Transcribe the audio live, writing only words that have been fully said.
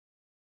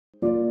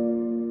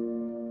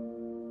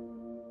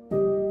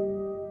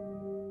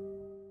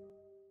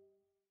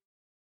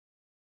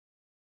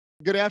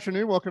Good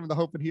afternoon. Welcome to the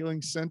Hope and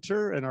Healing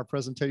Center and our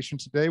presentation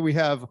today. We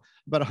have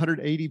about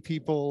 180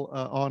 people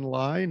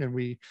online, and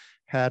we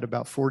had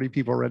about 40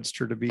 people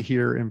registered to be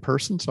here in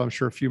person. So I'm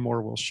sure a few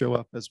more will show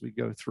up as we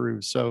go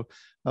through. So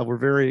we're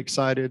very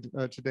excited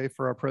today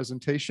for our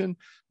presentation.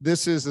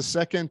 This is the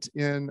second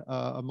in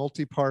a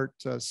multi-part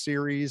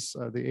series,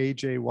 the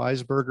AJ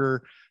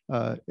Weisberger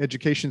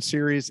Education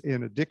Series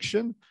in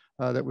Addiction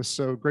that was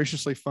so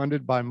graciously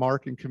funded by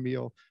Mark and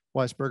Camille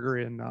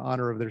Weisberger in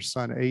honor of their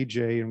son,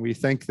 AJ, and we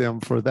thank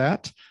them for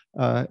that.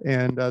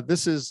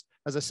 This is,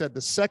 as I said, the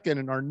second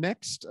in our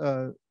next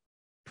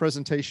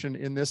presentation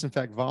in this. In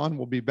fact, Vaughan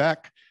will be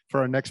back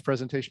for our next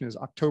presentation is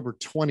October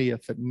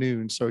 20th at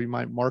noon. So you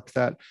might mark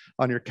that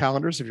on your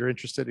calendars if you're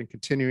interested in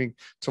continuing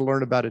to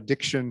learn about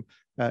addiction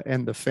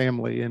and the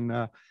family.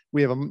 And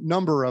we have a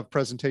number of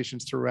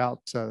presentations throughout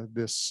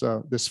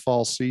this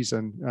fall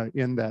season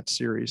in that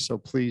series. So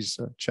please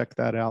check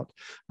that out.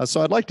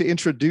 So I'd like to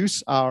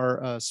introduce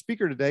our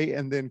speaker today,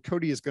 and then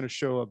Cody is going to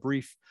show a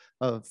brief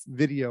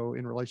video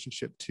in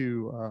relationship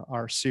to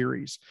our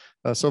series.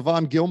 So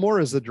Vaughan Gilmore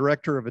is the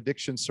Director of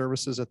Addiction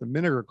Services at the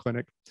Miniger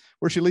Clinic,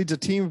 where she leads a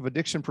team of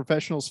addiction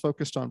professionals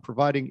focused on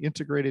providing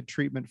integrated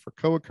treatment for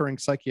co-occurring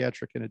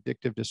psychiatric and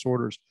addictive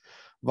disorders.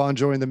 Vaughan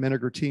joined the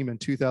Miniger team in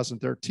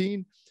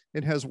 2013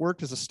 and has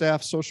worked as a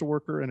staff social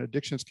worker and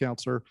addictions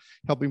counselor,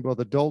 helping both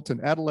adult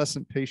and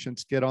adolescent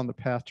patients get on the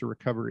path to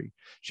recovery.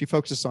 She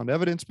focuses on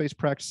evidence-based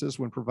practices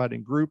when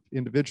providing group,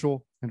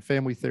 individual, and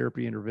family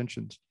therapy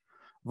interventions.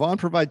 Vaughan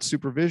provides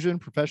supervision,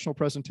 professional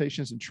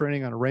presentations, and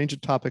training on a range of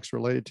topics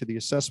related to the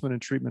assessment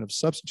and treatment of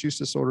substance use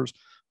disorders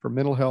for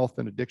mental health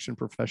and addiction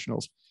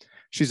professionals.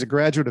 She's a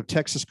graduate of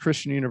Texas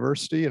Christian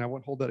University, and I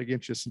won't hold that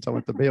against you since I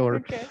went to Baylor.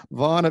 Okay.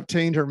 Vaughan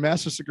obtained her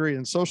master's degree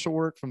in social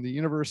work from the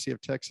University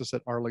of Texas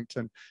at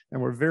Arlington, and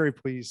we're very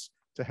pleased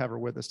to have her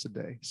with us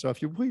today. So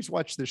if you please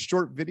watch this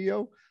short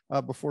video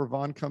before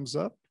Vaughan comes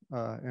up,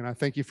 and I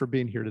thank you for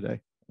being here today.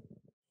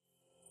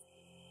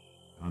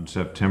 On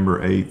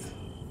September 8th,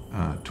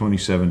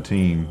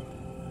 2017,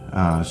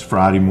 it's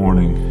Friday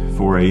morning,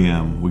 4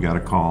 a.m., we got a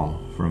call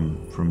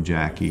from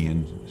Jackie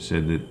and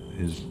said that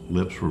his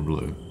lips were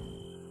blue.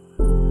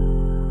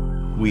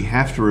 We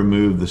have to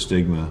remove the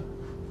stigma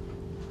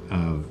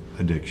of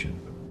addiction.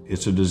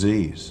 It's a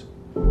disease.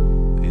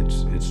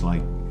 It's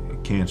like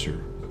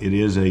cancer. It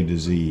is a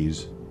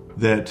disease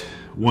that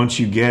once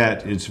you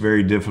get, it's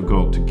very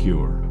difficult to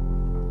cure.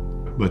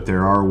 But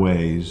there are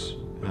ways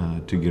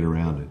to get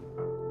around it.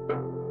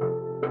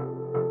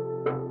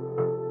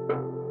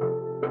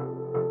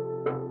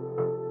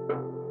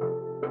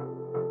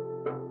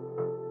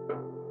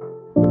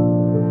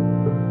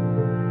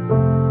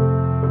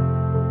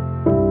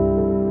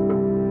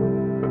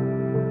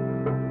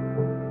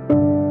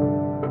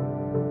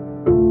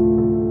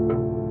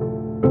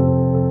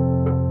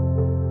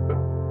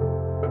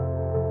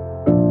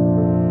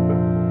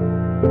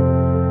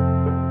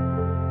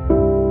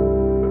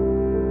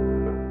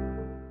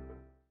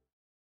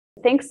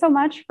 Thanks so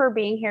much for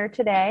being here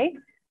today.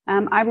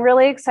 I'm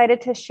really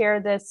excited to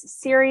share this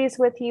series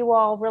with you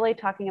all, really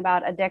talking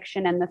about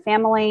addiction and the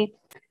family.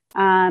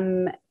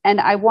 And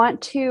I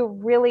want to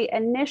really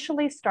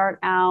initially start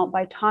out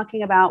by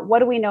talking about what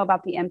do we know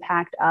about the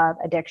impact of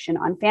addiction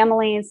on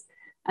families.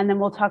 And then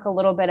we'll talk a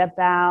little bit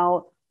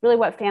about really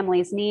what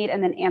families need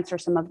and then answer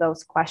some of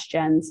those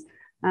questions.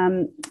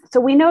 So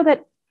we know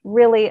that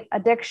really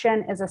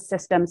addiction is a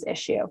systems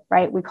issue,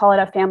 right? We call it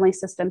a family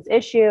systems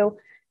issue,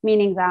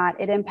 meaning that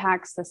it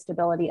impacts the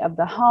stability of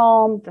the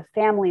home, the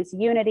family's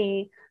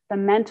unity, the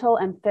mental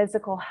and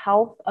physical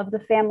health of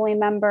the family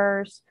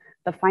members,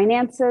 the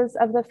finances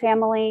of the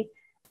family,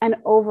 and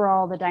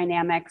overall the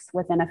dynamics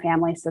within a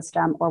family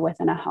system or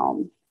within a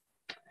home.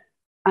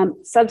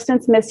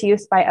 Substance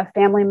misuse by a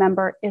family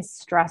member is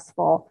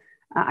stressful.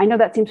 I know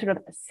that seems sort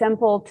of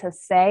simple to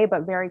say,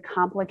 but very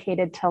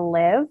complicated to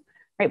live,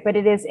 right? But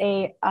it is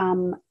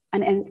an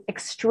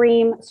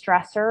extreme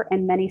stressor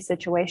in many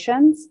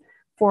situations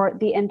for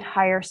the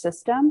entire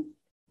system.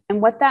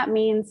 And what that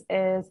means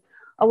is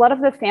a lot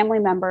of the family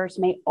members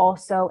may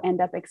also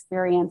end up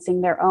experiencing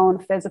their own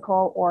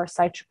physical or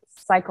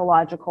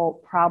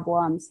psychological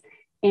problems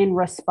in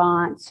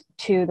response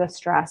to the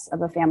stress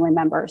of a family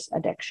member's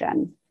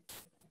addiction.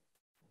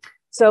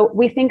 So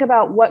we think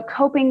about what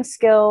coping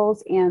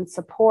skills and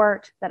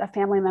support that a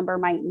family member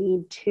might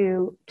need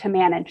to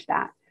manage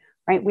that,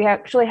 right? We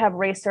actually have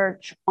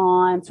research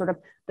on sort of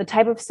the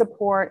type of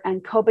support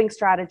and coping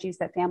strategies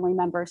that family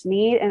members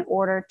need in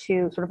order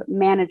to sort of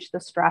manage the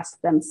stress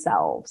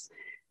themselves.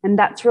 And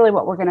that's really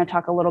what we're going to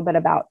talk a little bit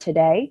about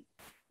today.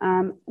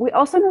 We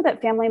also know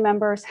that family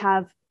members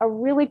have a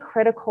really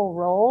critical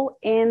role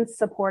in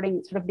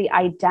supporting sort of the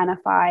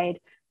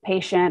identified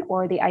patient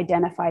or the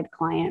identified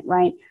client,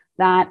 right?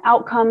 That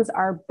outcomes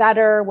are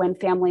better when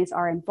families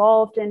are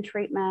involved in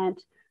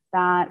treatment,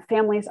 that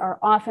families are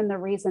often the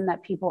reason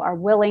that people are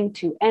willing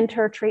to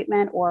enter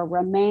treatment or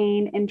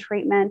remain in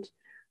treatment.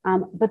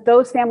 But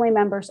those family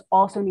members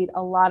also need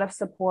a lot of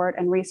support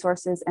and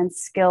resources and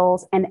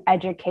skills and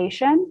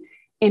education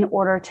in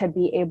order to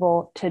be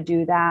able to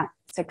do that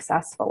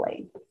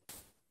successfully.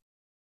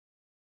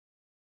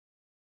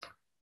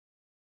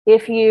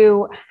 If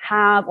you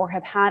have or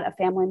have had a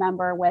family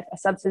member with a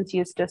substance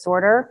use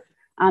disorder,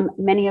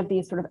 many of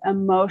these sort of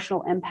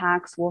emotional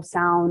impacts will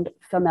sound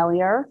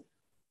familiar,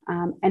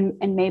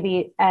 and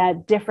maybe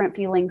different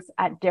feelings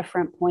at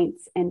different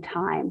points in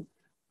time,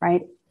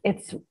 right?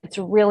 It's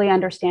really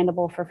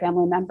understandable for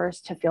family members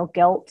to feel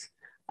guilt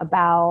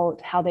about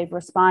how they've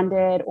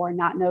responded or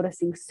not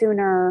noticing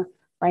sooner,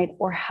 right?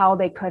 Or how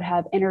they could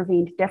have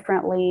intervened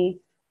differently.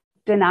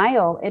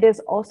 Denial. It is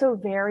also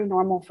very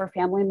normal for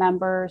family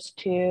members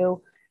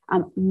to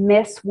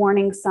miss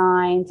warning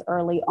signs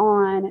early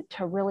on,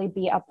 to really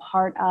be a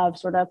part of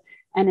sort of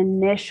an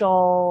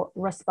initial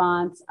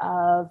response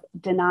of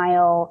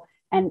denial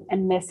and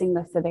missing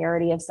the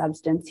severity of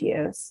substance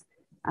use.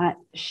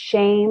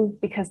 Shame,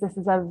 because this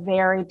is a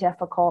very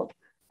difficult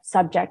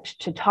subject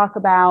to talk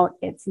about.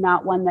 It's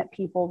not one that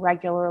people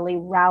regularly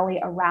rally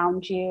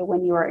around you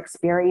when you are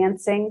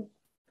experiencing.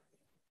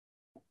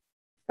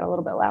 Go a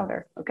little bit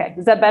louder. Okay,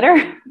 is that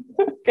better?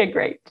 Okay,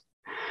 great.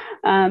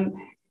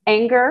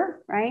 Anger,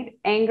 right?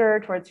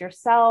 Anger towards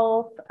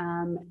yourself,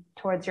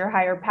 towards your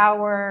higher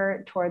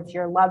power, towards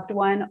your loved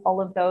one.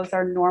 All of those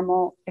are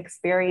normal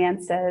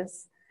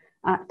experiences.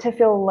 To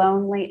feel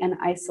lonely and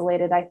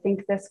isolated, I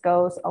think this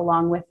goes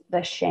along with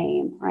the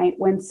shame, right?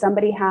 When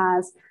somebody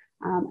has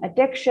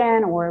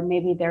addiction, or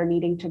maybe they're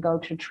needing to go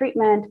to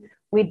treatment,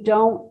 we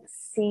don't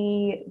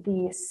see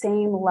the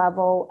same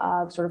level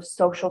of sort of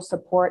social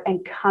support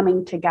and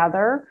coming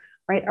together,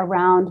 right,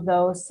 around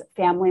those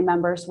family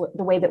members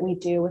the way that we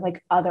do with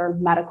like other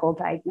medical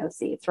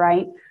diagnoses,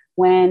 right?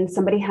 When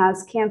somebody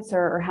has cancer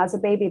or has a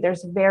baby,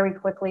 there's very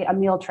quickly a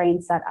meal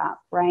train set up,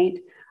 right?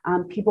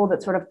 People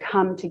that sort of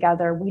come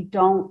together. We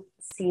don't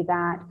see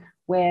that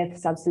with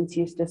substance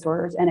use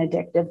disorders and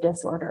addictive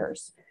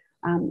disorders.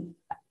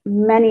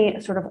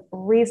 Many sort of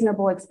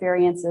reasonable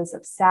experiences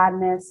of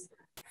sadness,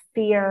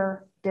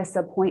 fear,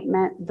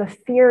 disappointment. The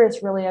fear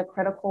is really a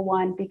critical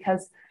one,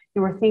 because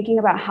we're thinking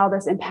about how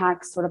this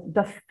impacts sort of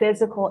the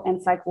physical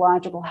and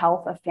psychological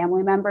health of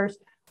family members.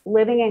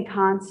 Living in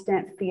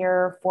constant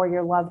fear for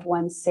your loved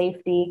one's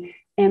safety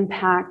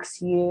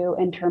impacts you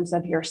in terms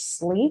of your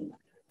sleep,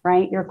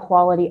 right? Your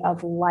quality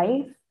of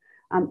life,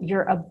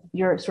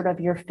 your sort of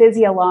your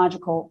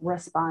physiological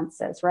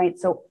responses, right?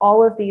 So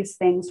all of these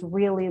things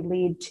really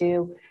lead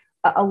to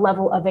a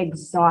level of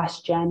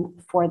exhaustion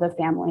for the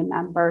family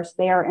members.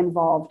 They are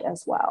involved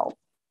as well.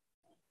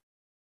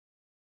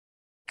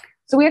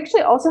 So we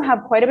actually also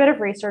have quite a bit of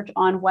research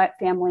on what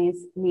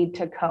families need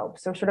to cope.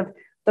 So sort of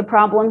the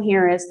problem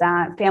here is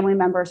that family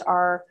members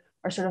are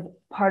sort of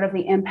part of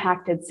the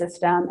impacted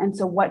system. And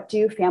so what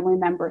do family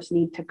members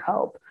need to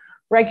cope?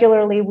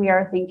 Regularly, we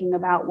are thinking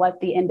about what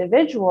the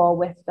individual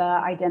with the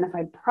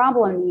identified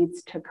problem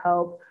needs to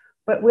cope,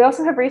 but we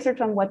also have research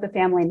on what the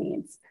family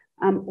needs.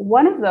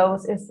 One of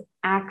those is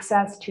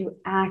access to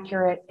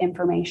accurate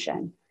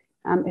information.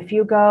 If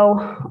you go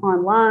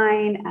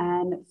online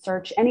and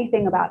search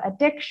anything about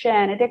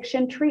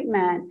addiction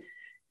treatment,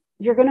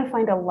 you're going to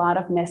find a lot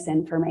of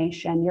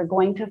misinformation. You're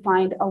going to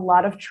find a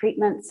lot of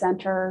treatment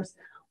centers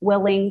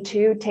willing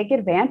to take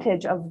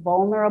advantage of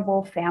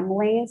vulnerable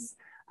families,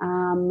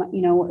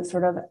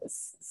 sort of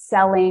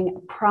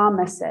selling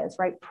promises,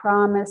 right?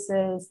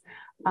 Promises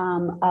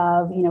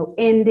of,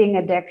 ending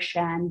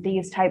addiction,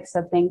 these types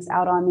of things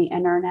out on the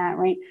internet,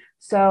 right?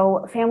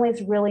 So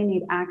families really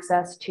need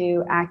access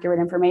to accurate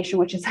information,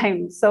 which is,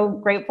 I'm so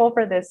grateful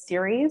for this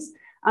series.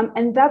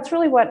 And that's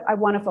really what I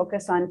want to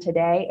focus on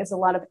today, is a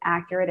lot of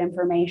accurate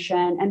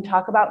information and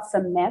talk about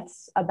some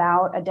myths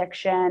about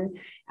addiction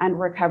and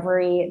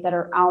recovery that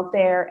are out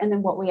there, and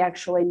then what we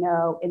actually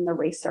know in the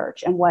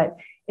research and what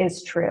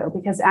is true,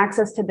 because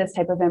access to this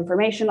type of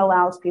information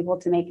allows people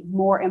to make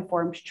more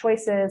informed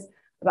choices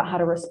about how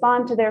to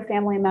respond to their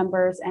family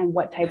members and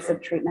what types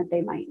of treatment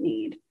they might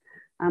need.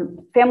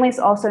 Families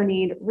also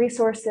need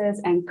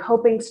resources and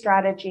coping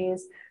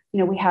strategies.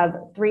 We have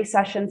 3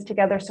 sessions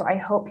together, so I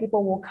hope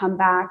people will come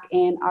back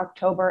in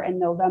October and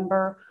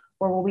November,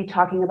 where we'll be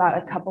talking about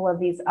a couple of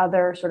these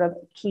other sort of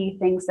key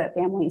things that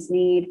families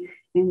need,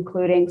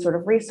 including sort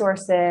of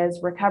resources,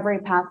 recovery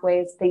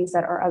pathways, things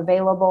that are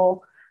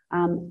available,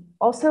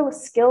 also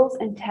skills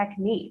and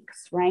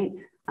techniques, right?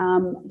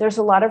 There's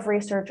a lot of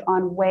research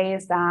on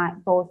ways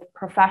that both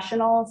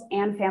professionals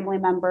and family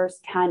members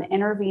can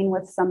intervene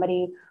with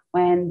somebody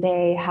when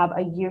they have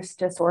a use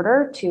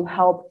disorder to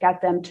help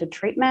get them to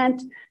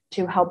treatment,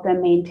 to help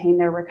them maintain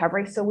their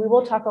recovery. So we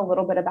will talk a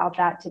little bit about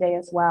that today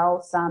as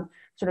well, some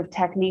sort of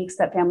techniques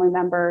that family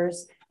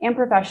members and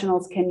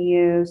professionals can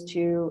use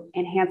to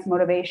enhance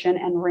motivation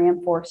and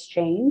reinforce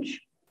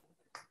change.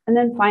 And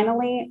then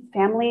finally,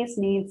 families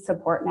need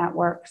support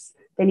networks.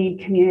 They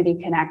need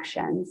community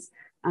connections.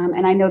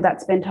 And I know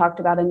that's been talked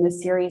about in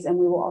this series, and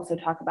we will also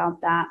talk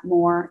about that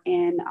more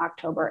in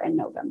October and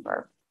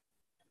November.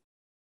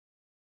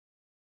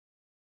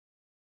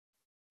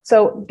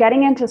 So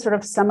getting into sort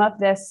of some of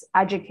this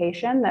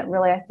education that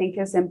really I think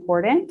is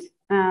important,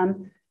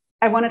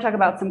 I want to talk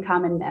about some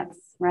common myths,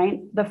 right?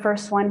 The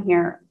first one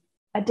here,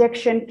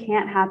 addiction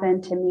can't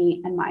happen to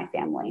me and my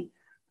family,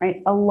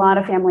 right? A lot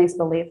of families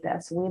believe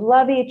this. We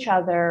love each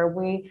other.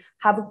 We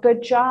have a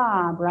good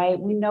job, right?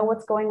 We know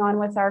what's going on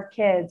with our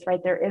kids,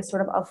 right? There is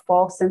sort of a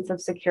false sense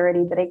of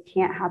security that it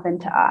can't happen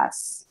to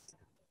us.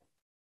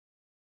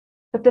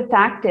 But the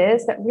fact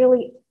is that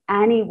really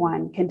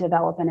anyone can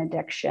develop an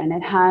addiction.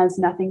 It has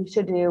nothing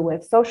to do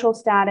with social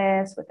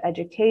status, with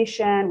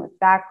education, with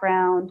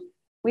background.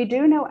 We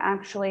do know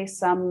actually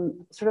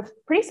some sort of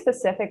pretty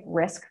specific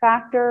risk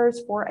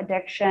factors for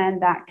addiction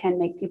that can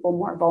make people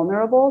more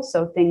vulnerable.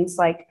 So things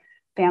like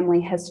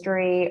family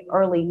history,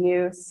 early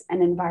use,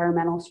 and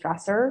environmental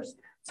stressors.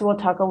 So we'll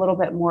talk a little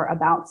bit more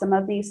about some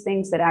of these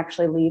things that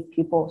actually leave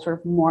people sort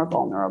of more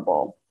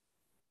vulnerable.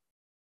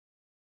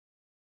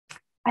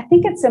 I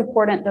think it's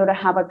important, though, to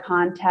have a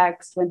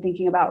context when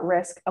thinking about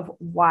risk of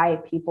why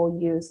people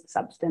use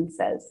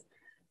substances.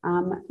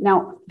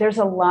 Now, there's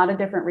a lot of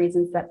different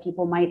reasons that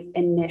people might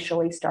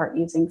initially start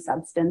using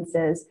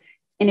substances.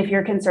 And if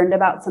you're concerned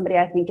about somebody,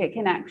 I think it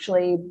can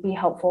actually be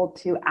helpful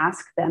to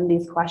ask them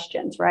these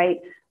questions, right?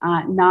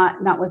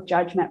 Not with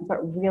judgment, but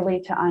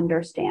really to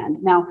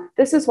understand. Now,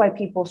 this is why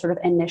people sort of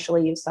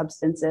initially use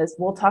substances.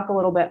 We'll talk a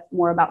little bit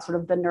more about sort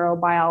of the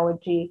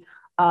neurobiology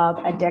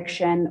of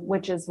addiction,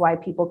 which is why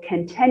people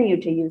continue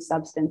to use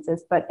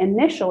substances. But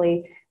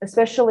initially,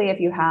 especially if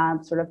you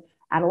have sort of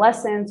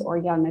adolescents or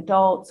young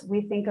adults,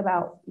 we think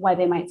about why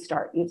they might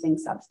start using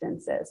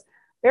substances.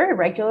 Very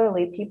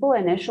regularly, people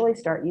initially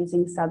start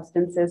using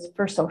substances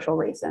for social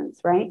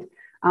reasons, right?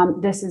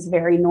 This is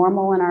very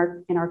normal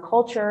in our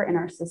culture, in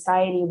our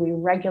society. We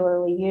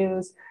regularly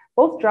use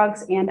both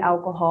drugs and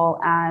alcohol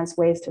as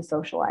ways to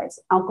socialize.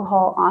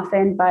 Alcohol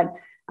often, but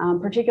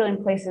particularly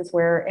in places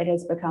where it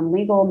has become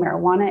legal,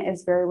 marijuana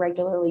is very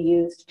regularly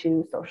used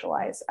to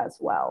socialize as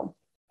well.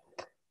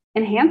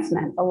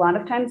 Enhancement. A lot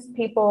of times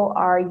people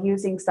are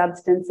using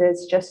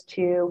substances just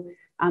to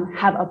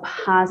have a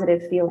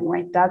positive feeling,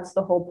 right? That's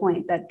the whole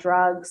point, that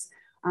drugs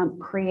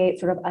create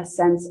sort of a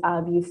sense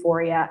of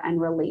euphoria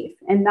and relief.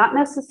 And not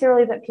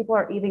necessarily that people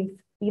are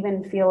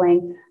even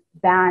feeling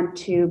bad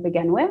to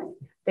begin with.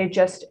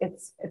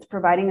 It's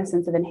providing a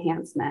sense of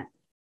enhancement.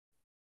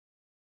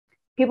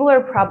 People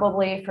are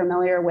probably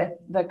familiar with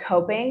the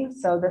coping.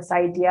 So this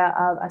idea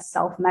of a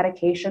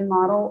self-medication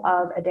model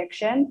of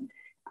addiction.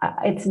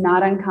 It's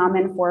not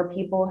uncommon for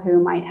people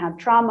who might have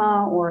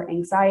trauma or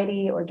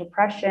anxiety or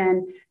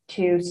depression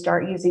to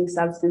start using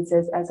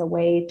substances as a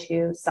way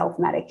to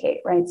self-medicate,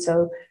 right?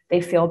 So they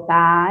feel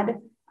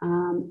bad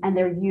and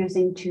they're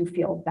using to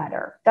feel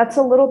better. That's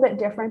a little bit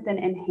different than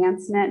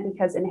enhancement,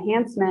 because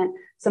enhancement,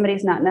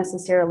 somebody's not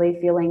necessarily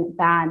feeling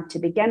bad to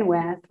begin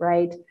with,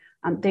 right?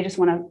 They just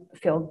want to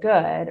feel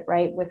good,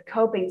 right? With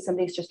coping,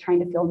 somebody's just trying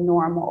to feel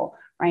normal,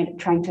 right?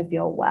 Trying to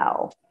feel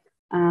well.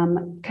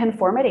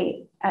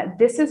 Conformity.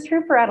 This is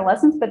true for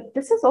adolescents, but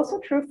this is also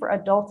true for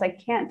adults. I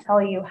can't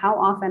tell you how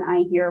often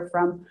I hear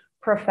from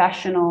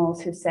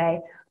professionals who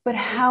say, but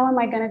how am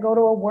I going to go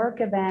to a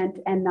work event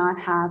and not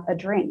have a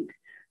drink,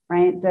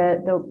 right?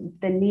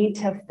 The need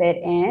to fit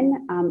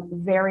in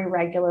very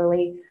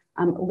regularly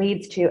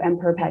leads to and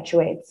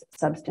perpetuates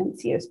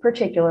substance use,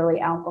 particularly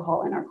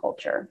alcohol in our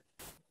culture.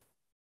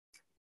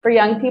 For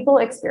young people,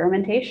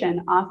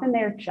 experimentation. Often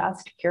they're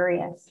just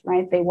curious,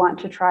 right? They want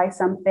to try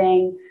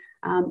something.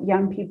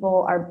 Young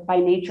people are by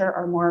nature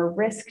are more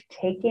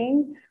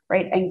risk-taking,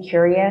 right, and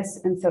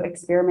curious. And so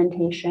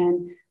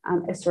experimentation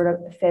is sort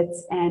of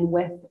fits in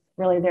with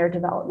really their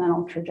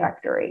developmental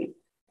trajectory.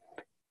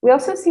 We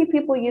also see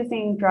people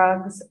using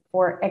drugs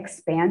for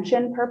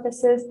expansion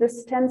purposes.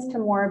 This tends to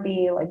more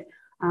be like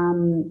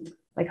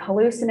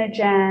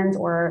hallucinogens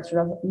or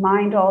sort of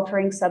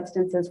mind-altering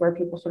substances where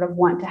people sort of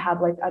want to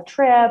have like a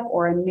trip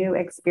or a new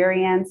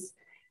experience.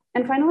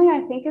 And finally,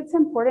 I think it's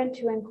important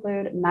to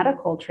include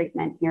medical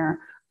treatment here.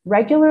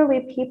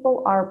 Regularly,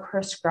 people are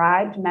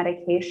prescribed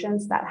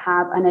medications that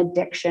have an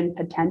addiction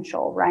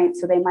potential, right?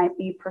 So they might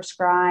be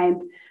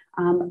prescribed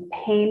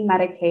pain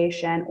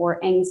medication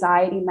or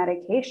anxiety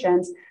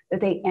medications that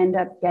they end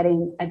up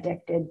getting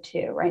addicted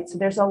to, right? So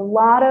there's a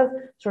lot of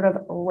sort of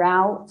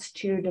routes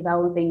to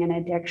developing an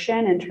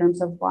addiction in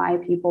terms of why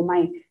people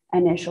might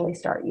initially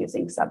start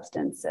using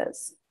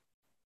substances.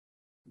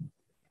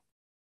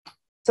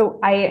 So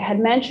I had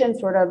mentioned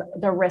sort of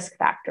the risk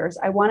factors.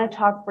 I want to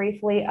talk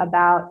briefly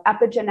about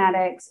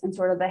epigenetics and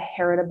sort of the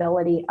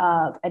heritability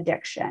of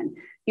addiction.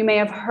 You may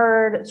have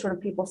heard sort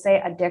of people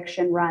say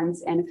addiction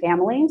runs in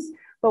families,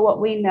 but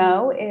what we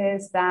know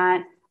is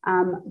that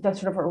the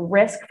sort of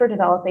risk for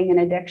developing an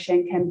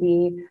addiction can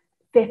be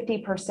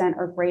 50%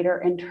 or greater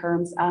in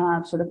terms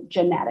of sort of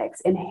genetics,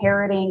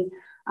 inheriting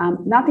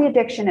not the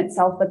addiction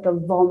itself, but the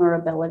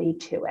vulnerability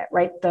to it,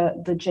 right?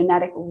 The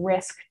genetic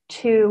risk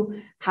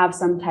to have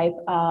some type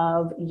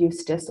of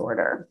use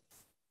disorder.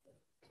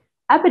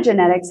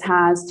 Epigenetics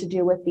has to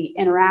do with the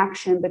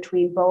interaction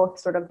between both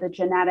sort of the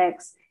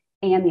genetics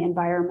and the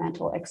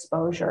environmental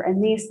exposure.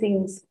 And these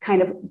things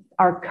kind of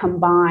are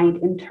combined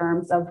in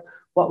terms of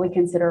what we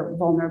consider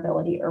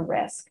vulnerability or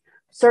risk.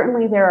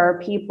 Certainly, there are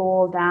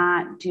people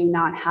that do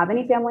not have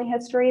any family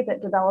history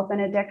that develop an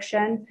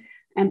addiction,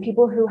 and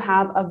people who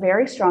have a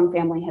very strong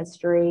family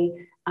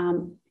history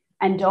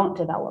and don't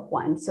develop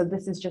one. So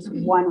this is just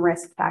one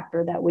risk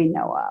factor that we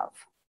know of.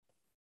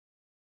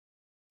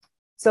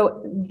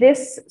 So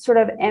this sort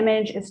of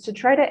image is to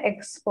try to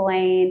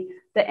explain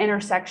the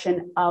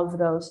intersection of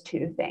those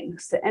two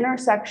things, the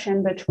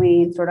intersection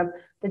between sort of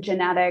the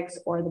genetics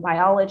or the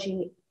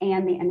biology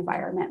and the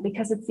environment,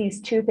 because it's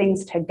these two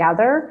things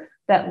together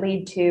that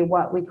lead to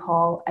what we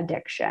call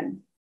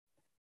addiction.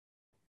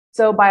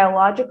 So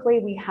biologically,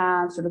 we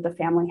have sort of the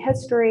family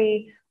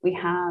history, we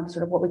have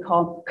sort of what we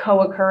call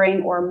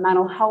co-occurring or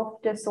mental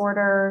health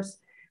disorders.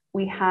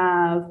 We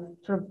have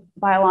sort of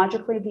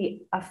biologically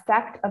the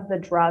effect of the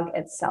drug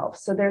itself.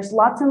 So there's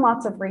lots and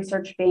lots of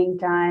research being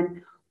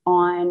done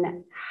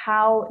on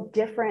how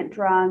different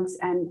drugs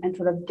and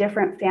sort of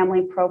different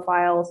family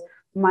profiles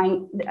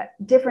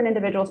different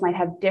individuals might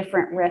have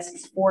different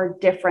risks for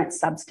different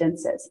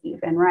substances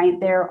even, right?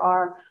 There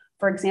are,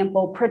 for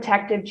example,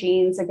 protective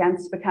genes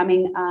against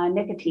becoming a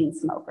nicotine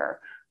smoker,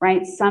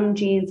 right? Some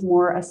genes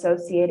more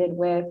associated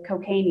with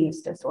cocaine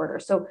use disorder.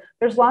 So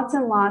there's lots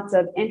and lots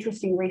of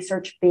interesting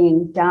research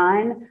being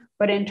done,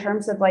 but in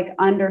terms of like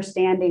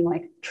understanding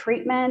like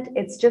treatment,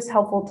 it's just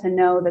helpful to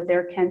know that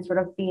there can sort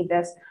of be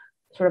this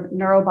sort of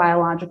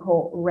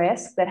neurobiological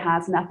risk that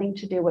has nothing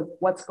to do with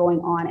what's going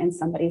on in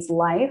somebody's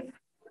life.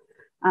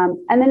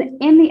 And then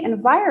in the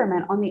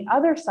environment, on the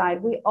other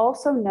side, we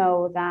also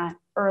know that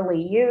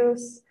early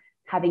use,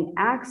 having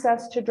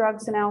access to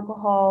drugs and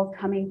alcohol,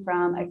 coming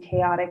from a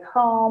chaotic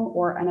home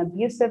or an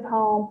abusive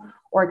home,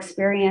 or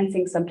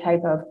experiencing some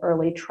type of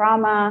early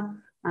trauma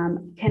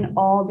can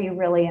all be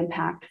really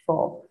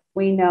impactful.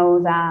 We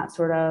know that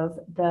sort of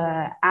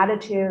the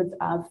attitudes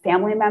of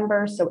family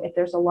members, so if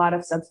there's a lot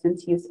of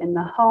substance use in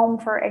the home,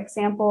 for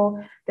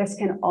example, this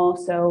can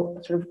also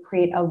sort of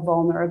create a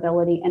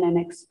vulnerability and an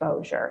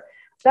exposure.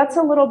 That's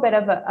a little bit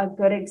of a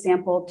good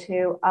example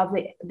too of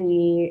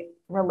the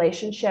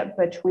relationship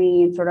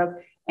between sort of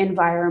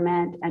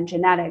environment and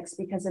genetics,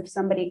 because if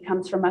somebody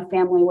comes from a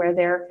family where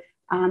there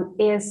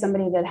is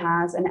somebody that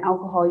has an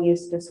alcohol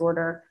use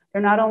disorder,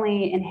 they're not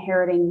only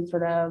inheriting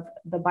sort of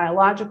the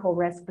biological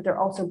risk, but they're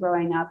also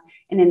growing up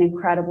in an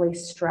incredibly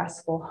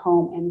stressful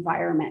home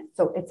environment.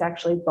 So it's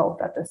actually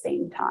both at the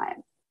same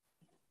time.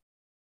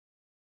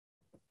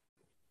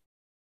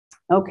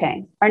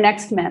 Okay, our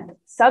next myth.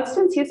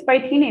 Substance use by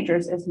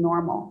teenagers is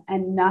normal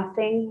and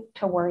nothing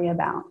to worry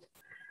about.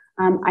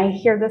 I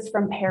hear this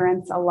from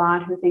parents a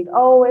lot who think,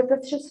 oh, if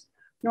it's just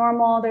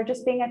normal, they're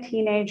just being a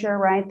teenager,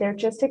 right? They're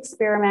just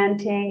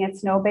experimenting.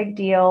 It's no big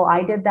deal.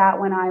 I did that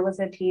when I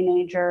was a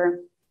teenager.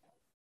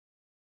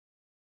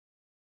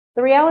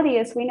 The reality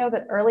is we know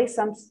that early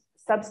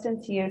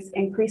substance use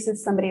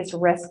increases somebody's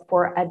risk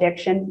for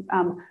addiction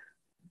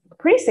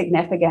pretty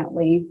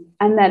significantly,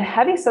 and that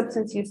heavy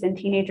substance use in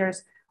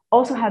teenagers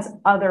also has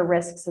other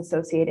risks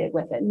associated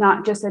with it,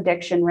 not just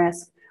addiction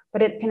risk,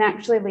 but it can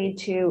actually lead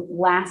to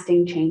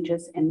lasting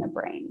changes in the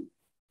brain.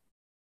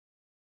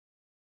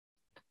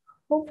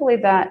 Hopefully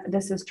that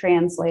this is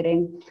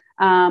translating.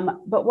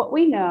 But what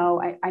we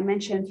know, I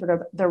mentioned sort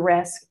of the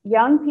risk.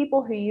 Young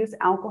people who use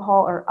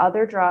alcohol or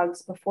other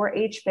drugs before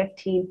age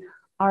 15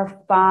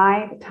 are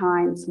 5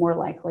 times more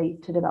likely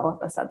to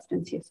develop a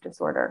substance use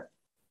disorder,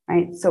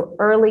 right? So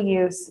early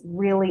use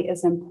really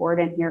is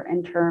important here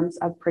in terms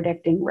of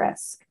predicting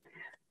risk.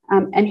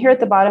 And here at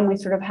the bottom, we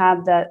sort of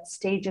have the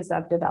stages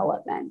of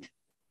development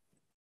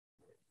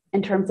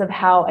in terms of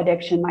how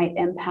addiction might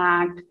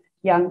impact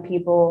young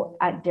people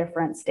at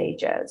different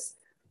stages.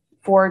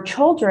 For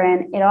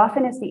children, it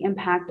often is the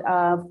impact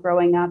of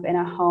growing up in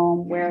a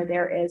home where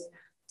there is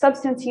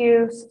substance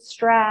use,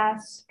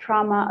 stress,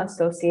 trauma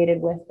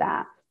associated with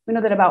that. We know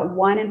that about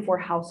 1 in 4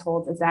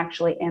 households is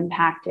actually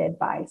impacted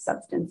by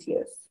substance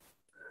use.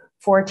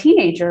 For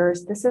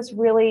teenagers, this is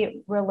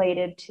really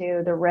related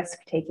to the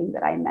risk-taking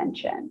that I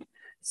mentioned.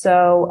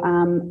 So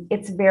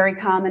it's very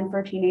common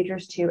for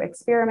teenagers to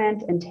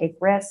experiment and take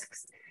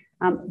risks.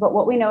 But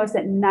what we know is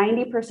that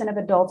 90% of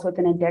adults with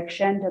an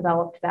addiction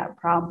developed that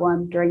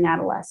problem during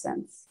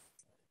adolescence.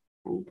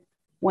 Right?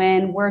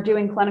 When we're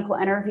doing clinical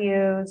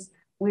interviews,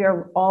 we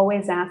are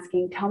always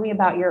asking, tell me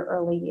about your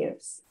early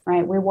use,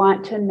 right? We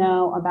want to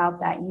know about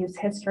that use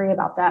history,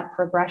 about that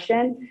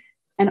progression.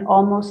 And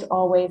almost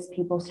always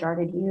people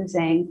started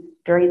using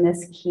during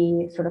this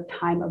key sort of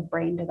time of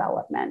brain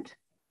development.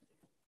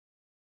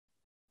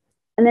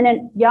 And then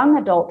in young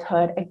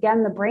adulthood,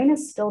 again, the brain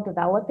is still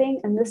developing.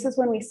 And this is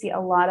when we see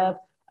a lot of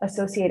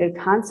associated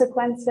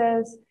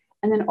consequences.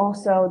 And then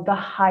also the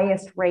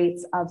highest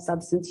rates of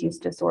substance use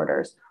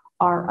disorders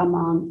are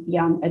among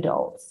young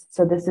adults.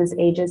 So this is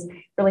ages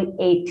really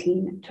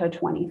 18 to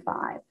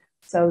 25.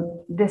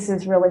 So this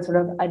is really sort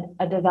of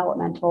a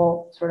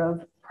developmental sort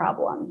of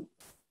problem.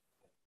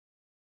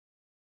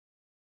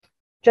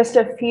 Just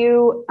a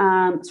few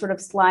sort of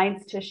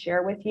slides to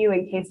share with you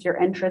in case you're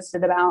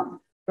interested about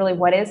really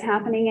what is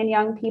happening in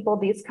young people.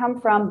 These come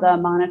from the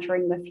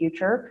Monitoring the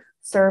Future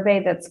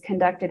survey that's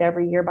conducted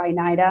every year by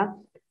NIDA.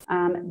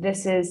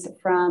 This is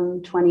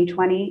from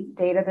 2020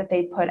 data that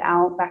they put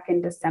out back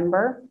in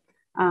December.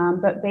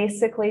 But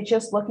basically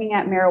just looking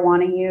at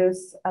marijuana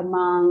use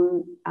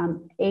among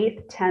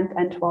 8th, 10th,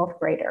 and 12th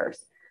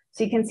graders.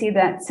 So you can see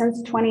that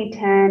since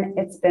 2010,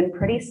 it's been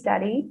pretty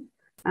steady.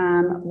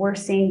 We're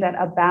seeing that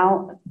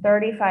about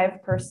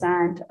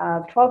 35%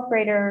 of 12th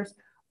graders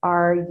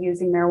are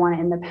using marijuana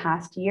in the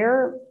past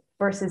year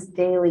versus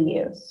daily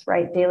use,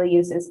 right? Daily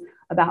use is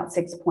about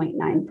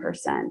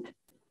 6.9%.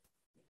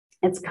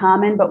 It's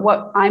common, but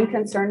what I'm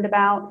concerned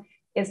about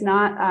is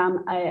not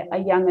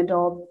a young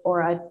adult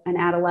or an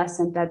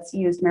adolescent that's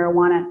used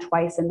marijuana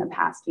twice in the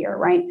past year,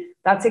 right?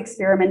 That's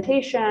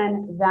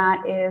experimentation.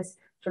 That is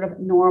sort of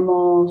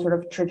normal sort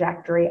of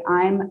trajectory.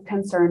 I'm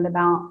concerned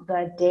about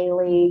the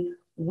daily,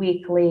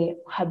 weekly,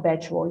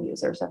 habitual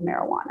users of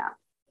marijuana.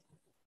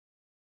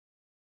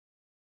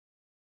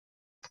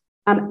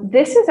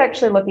 This is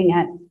actually looking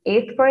at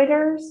 8th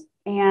graders.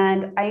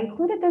 And I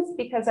included this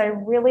because I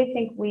really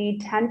think we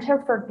tend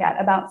to forget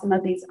about some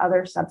of these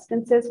other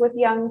substances with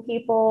young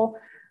people.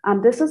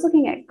 This is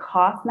looking at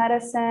cough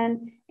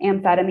medicine,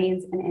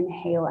 amphetamines, and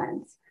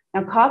inhalants.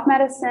 Now, cough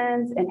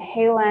medicines,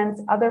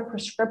 inhalants, other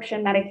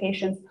prescription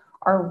medications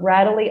are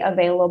readily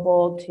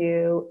available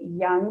to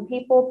young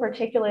people,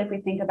 particularly if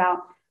we think about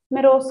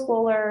middle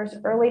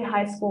schoolers, early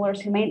high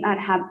schoolers who may not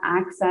have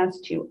access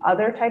to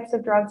other types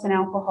of drugs and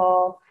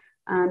alcohol.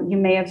 You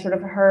may have sort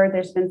of heard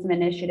there's been some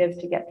initiatives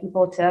to get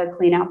people to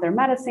clean out their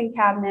medicine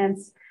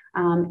cabinets,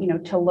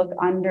 to look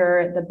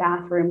under the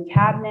bathroom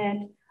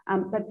cabinet.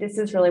 But this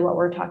is really what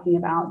we're talking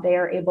about. They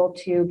are able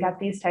to get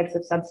these types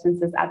of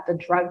substances at the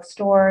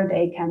drugstore.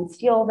 They can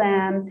steal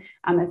them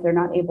if they're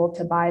not able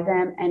to buy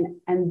them.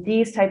 And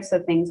these types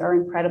of things are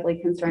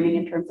incredibly concerning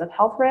in terms of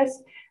health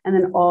risks, and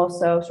then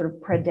also sort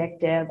of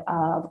predictive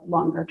of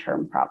longer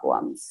term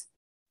problems.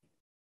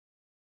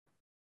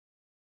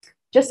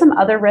 Just some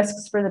other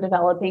risks for the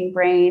developing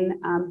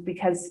brain,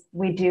 because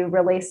we do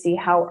really see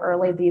how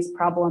early these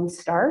problems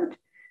start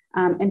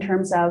in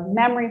terms of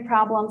memory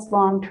problems,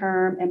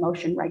 long-term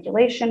emotion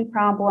regulation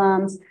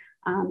problems.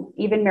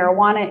 Even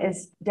marijuana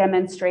is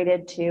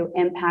demonstrated to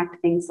impact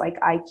things like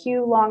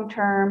IQ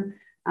long-term,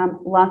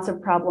 lots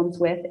of problems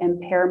with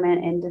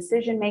impairment in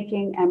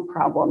decision-making and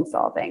problem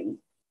solving.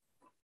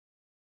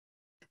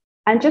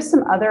 And just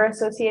some other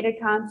associated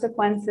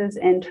consequences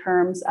in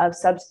terms of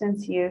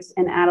substance use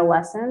in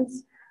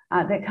adolescence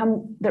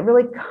that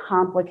really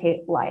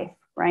complicate life,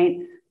 right?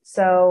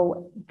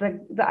 So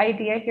the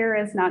idea here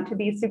is not to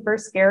be super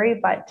scary,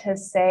 but to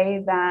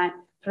say that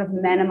sort of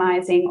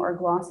minimizing or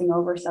glossing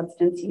over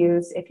substance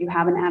use, if you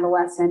have an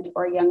adolescent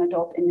or a young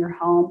adult in your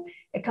home,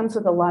 it comes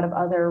with a lot of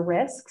other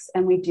risks,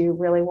 and we do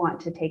really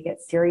want to take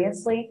it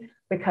seriously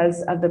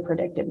because of the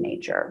predictive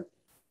nature.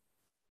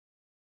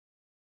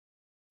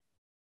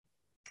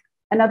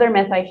 Another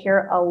myth I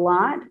hear a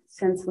lot,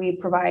 since we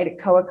provide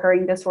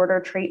co-occurring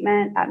disorder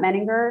treatment at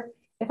Menninger: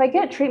 if I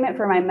get treatment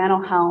for my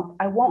mental health,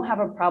 I won't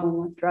have a problem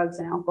with drugs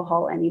and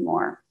alcohol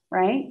anymore,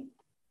 right?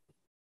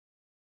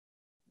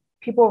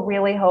 People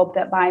really hope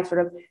that by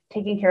sort of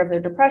taking care of their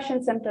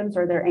depression symptoms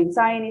or their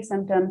anxiety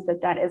symptoms,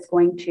 that is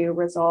going to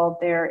resolve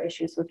their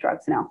issues with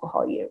drugs and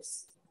alcohol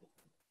use.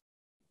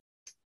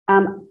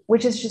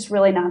 Which is just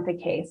really not the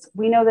case.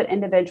 We know that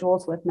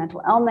individuals with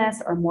mental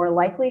illness are more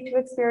likely to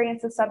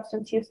experience a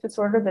substance use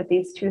disorder, that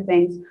these two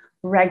things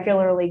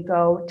regularly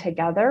go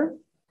together.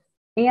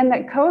 And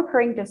that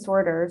co-occurring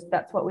disorders,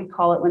 that's what we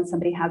call it when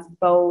somebody has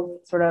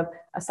both sort of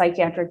a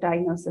psychiatric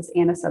diagnosis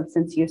and a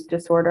substance use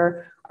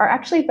disorder, are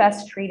actually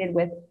best treated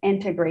with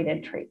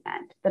integrated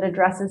treatment that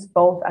addresses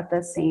both at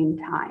the same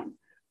time.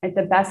 Like,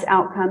 the best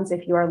outcomes,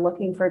 if you are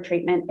looking for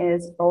treatment,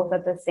 is both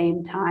at the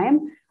same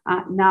time,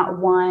 not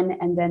one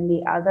and then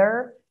the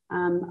other.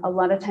 A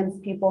lot of times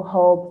people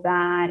hope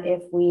that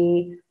if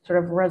we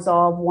sort of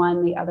resolve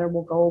one, the other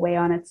will go away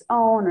on its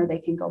own, or they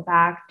can go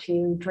back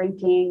to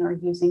drinking or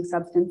using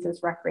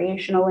substances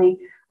recreationally.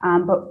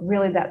 But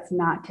really, that's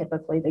not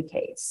typically the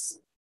case.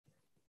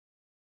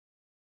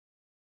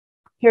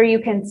 Here you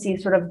can see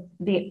sort of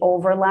the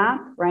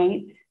overlap,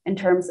 right, in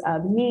terms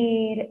of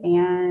need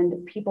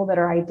and people that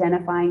are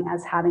identifying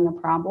as having a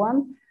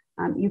problem.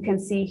 You can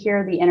see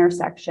here the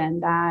intersection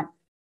that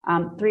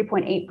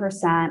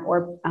 3.8%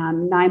 or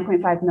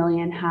 9.5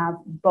 million have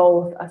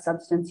both a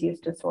substance use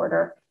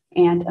disorder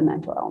and a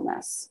mental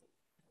illness.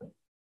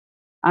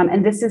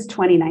 And this is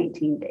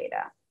 2019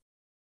 data.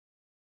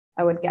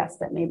 I would guess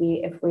that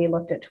maybe if we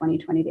looked at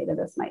 2020 data,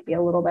 this might be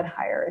a little bit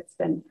higher. It's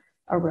been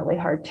a really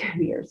hard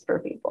 2 years for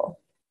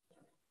people.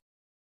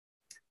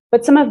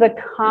 But some of the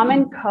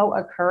common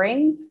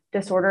co-occurring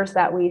disorders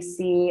that we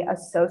see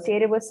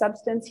associated with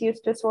substance use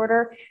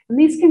disorder, and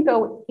these can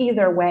go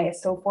either way.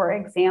 So for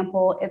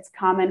example, it's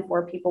common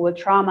for people with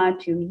trauma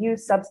to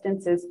use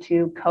substances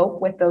to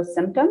cope with those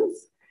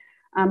symptoms.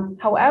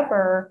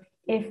 However,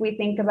 if we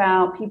think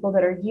about people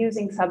that are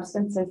using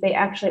substances, they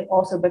actually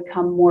also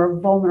become more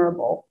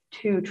vulnerable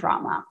to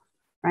trauma,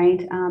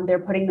 right? They're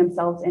putting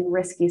themselves in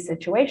risky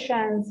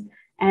situations.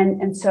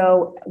 And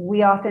so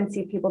we often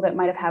see people that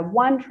might have had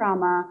one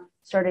trauma,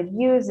 started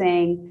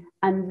using,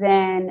 and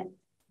then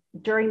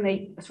during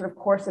the sort of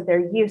course of their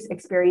use,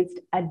 experienced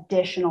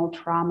additional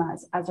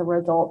traumas as a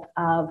result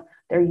of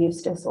their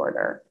use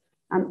disorder.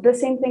 The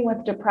same thing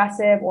with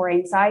depressive or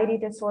anxiety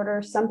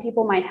disorders. Some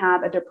people might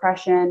have a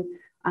depression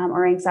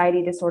or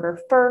anxiety disorder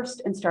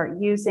first and start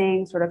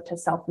using sort of to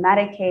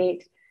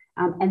self-medicate,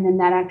 and then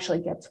that actually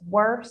gets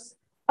worse.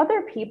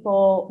 Other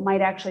people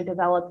might actually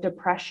develop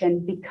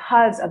depression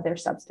because of their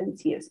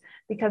substance use,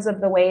 because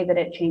of the way that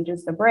it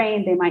changes the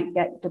brain. They might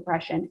get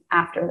depression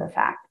after the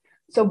fact.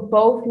 So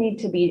both need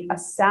to be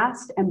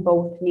assessed and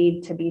both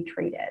need to be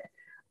treated.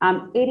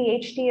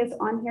 ADHD is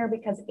on here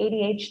because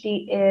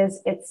ADHD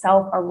is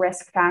itself a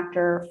risk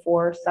factor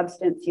for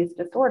substance use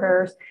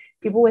disorders.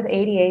 People with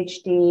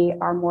ADHD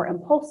are more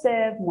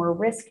impulsive, more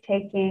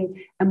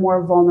risk-taking, and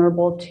more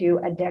vulnerable to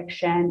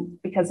addiction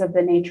because of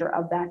the nature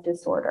of that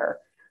disorder.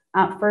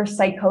 For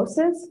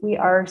psychosis, we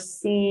are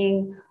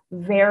seeing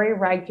very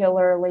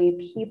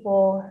regularly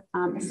people,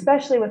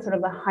 especially with sort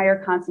of the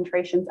higher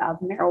concentrations of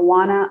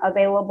marijuana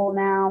available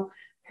now,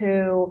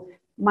 who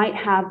might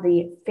have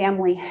the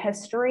family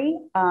history,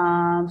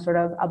 sort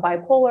of a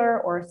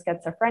bipolar or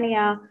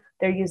schizophrenia.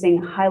 They're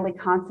using highly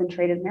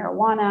concentrated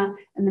marijuana,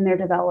 and then they're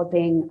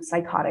developing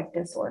psychotic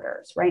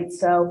disorders, right?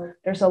 So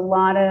there's a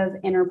lot of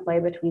interplay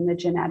between the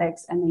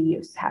genetics and the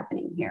use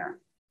happening here.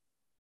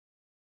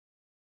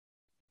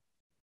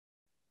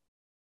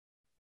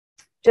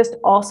 Just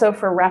also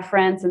for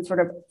reference and sort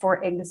of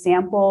for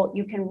example,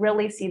 you can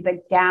really see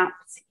the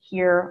gaps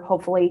here,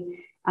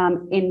 hopefully,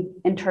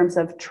 in terms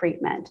of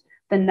treatment.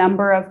 The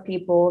number of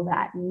people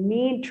that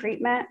need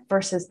treatment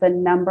versus the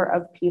number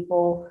of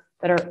people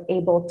that are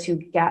able to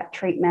get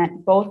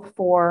treatment, both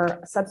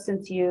for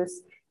substance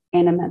use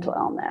and a mental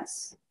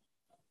illness.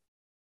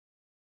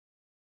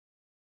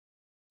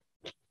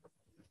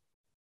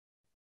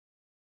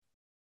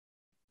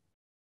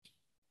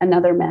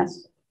 Another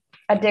myth,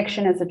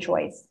 addiction is a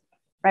choice.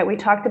 Right, we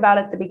talked about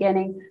at the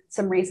beginning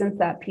some reasons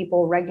that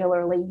people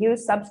regularly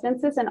use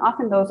substances, and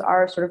often those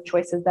are sort of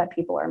choices that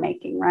people are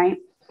making, right?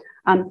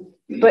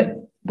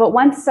 But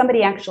once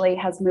somebody actually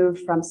has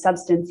moved from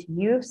substance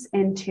use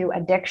into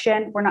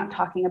addiction, we're not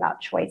talking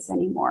about choice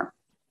anymore.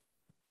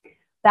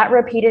 That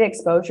repeated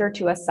exposure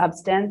to a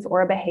substance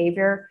or a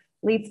behavior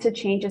leads to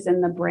changes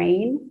in the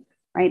brain,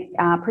 right?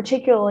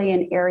 Particularly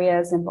in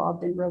areas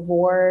involved in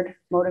reward,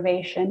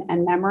 motivation,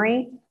 and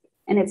memory.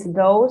 And it's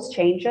those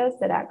changes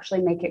that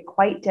actually make it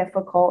quite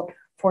difficult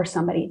for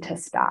somebody to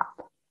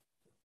stop.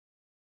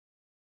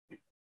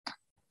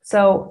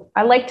 So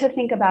I like to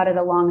think about it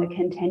along a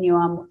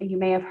continuum. You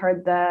may have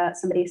heard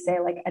somebody say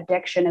like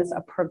addiction is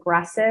a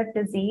progressive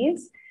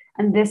disease.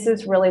 And this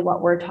is really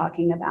what we're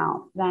talking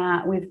about,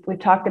 that we've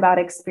talked about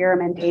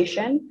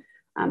experimentation,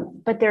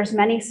 but there's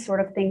many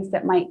sort of things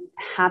that might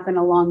happen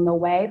along the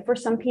way. For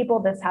some people,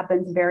 this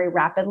happens very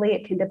rapidly.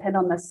 It can depend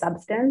on the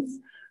substance.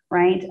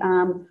 Right?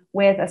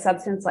 With a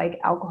substance like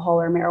alcohol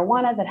or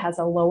marijuana that has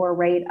a lower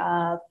rate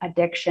of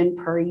addiction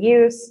per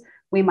use,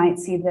 we might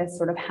see this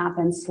sort of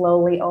happen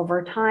slowly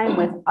over time.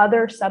 With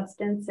other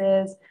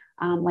substances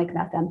like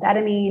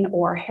methamphetamine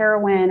or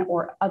heroin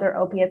or other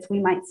opiates,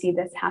 we might see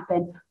this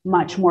happen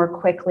much more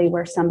quickly,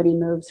 where somebody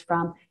moves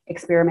from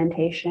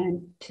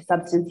experimentation to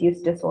substance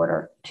use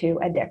disorder to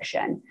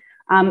addiction.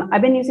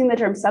 I've been using the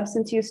term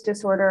substance use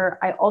disorder.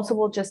 I also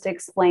will just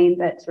explain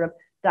that sort of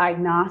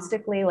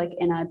diagnostically, like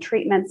in a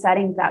treatment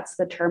setting, that's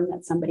the term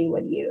that somebody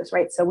would use,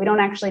 right? So we don't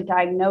actually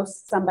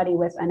diagnose somebody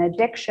with an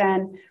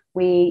addiction.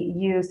 We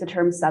use the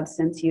term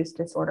substance use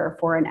disorder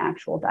for an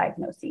actual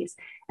diagnosis.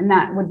 And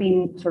that would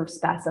be sort of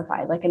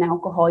specified, like an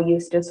alcohol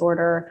use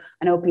disorder,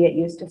 an opiate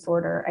use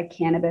disorder, a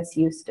cannabis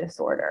use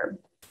disorder.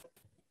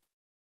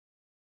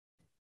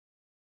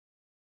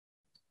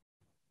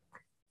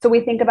 So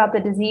we think about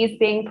the disease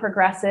being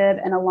progressive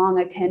and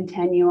along a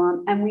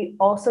continuum. And we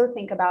also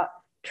think about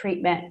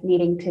treatment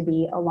needing to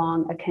be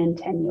along a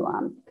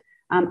continuum.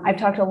 I've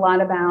talked a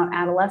lot about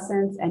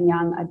adolescents and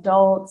young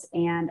adults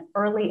and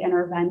early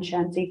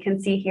intervention. So you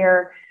can see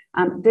here,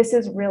 this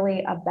is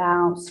really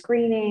about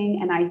screening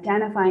and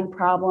identifying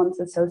problems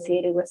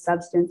associated with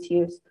substance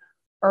use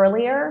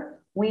earlier.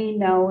 We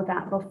know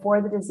that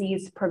before the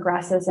disease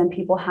progresses and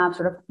people have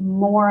sort of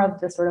more of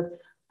the sort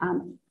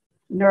of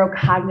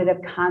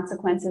neurocognitive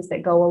consequences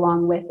that go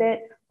along with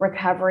it,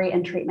 recovery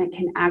and treatment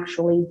can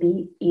actually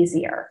be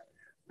easier.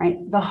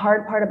 Right? The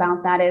hard part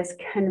about that is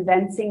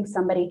convincing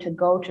somebody to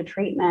go to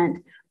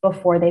treatment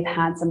before they've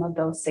had some of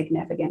those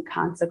significant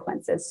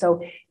consequences.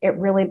 So it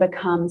really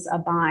becomes a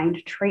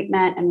bind.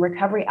 Treatment and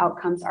recovery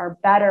outcomes are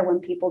better when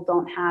people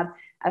don't have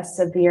as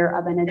severe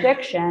of an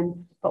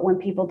addiction, but when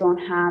people don't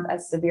have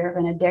as severe of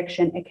an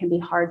addiction, it can be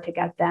hard to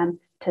get them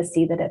to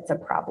see that it's a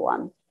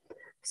problem.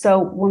 So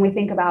when we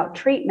think about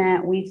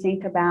treatment, we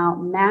think about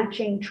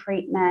matching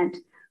treatment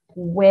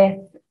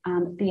with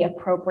the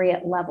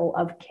appropriate level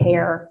of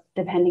care,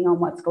 depending on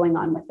what's going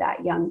on with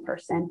that young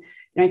person.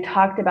 And I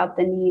talked about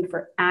the need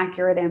for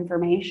accurate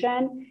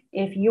information.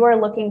 If you are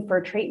looking for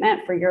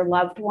treatment for your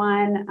loved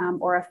one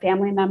or a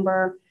family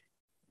member,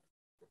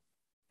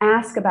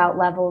 ask about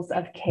levels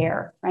of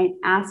care, right?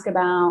 Ask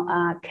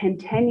about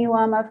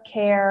continuum of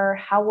care.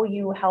 How will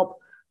you help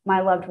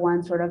my loved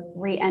one sort of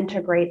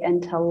reintegrate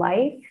into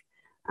life?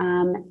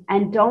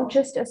 And don't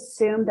just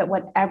assume that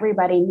what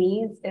everybody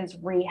needs is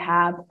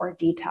rehab or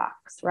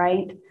detox,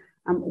 right?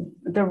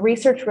 The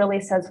research really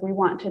says we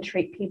want to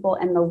treat people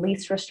in the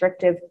least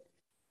restrictive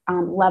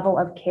level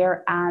of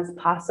care as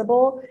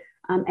possible.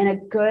 And a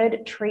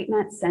good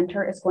treatment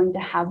center is going to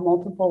have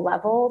multiple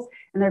levels,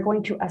 and they're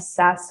going to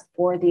assess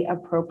for the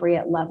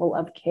appropriate level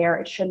of care.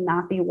 It should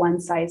not be one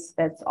size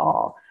fits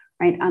all,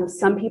 right?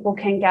 Some people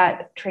can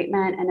get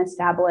treatment and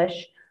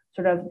establish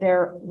sort of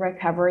their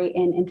recovery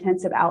in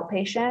intensive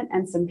outpatient,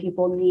 and some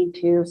people need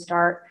to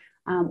start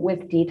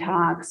with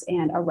detox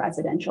and a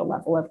residential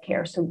level of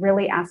care. So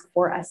really ask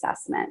for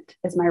assessment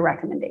is my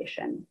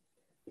recommendation.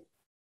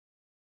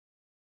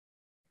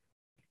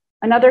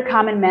 Another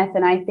common myth,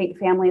 and I think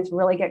families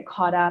really get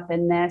caught up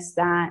in this,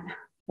 that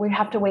we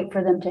have to wait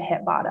for them to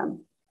hit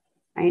bottom,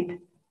 right?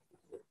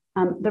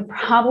 The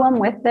problem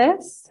with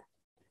this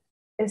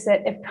is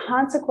that if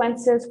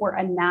consequences were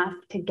enough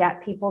to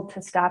get people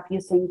to stop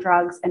using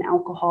drugs and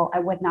alcohol, I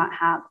would not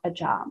have a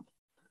job,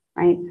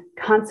 right?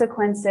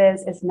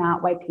 Consequences is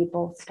not why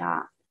people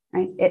stop,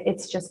 right?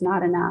 It's just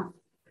not enough,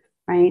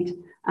 right?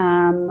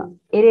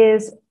 It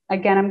is,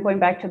 again, I'm going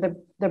back to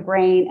the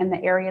brain and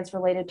the areas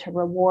related to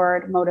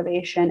reward,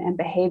 motivation, and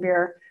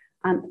behavior.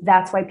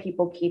 That's why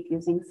people keep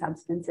using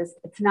substances.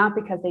 It's not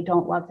because they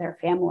don't love their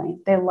family.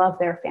 They love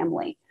their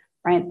family,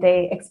 right?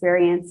 They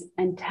experience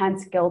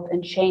intense guilt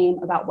and shame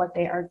about what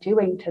they are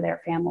doing to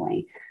their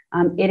family.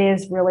 It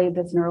is really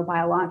this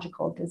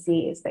neurobiological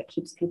disease that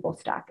keeps people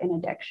stuck in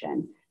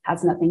addiction.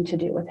 Has nothing to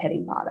do with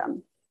hitting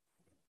bottom.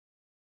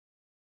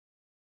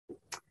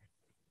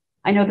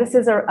 I know this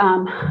is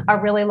a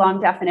really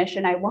long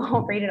definition. I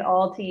won't read it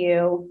all to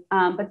you,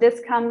 but this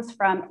comes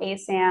from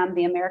ASAM,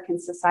 the American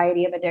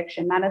Society of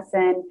Addiction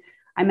Medicine.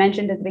 I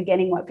mentioned at the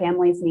beginning what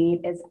families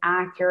need is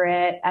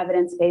accurate,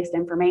 evidence-based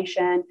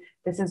information.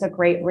 This is a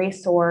great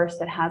resource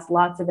that has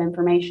lots of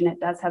information. It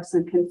does have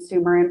some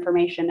consumer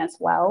information as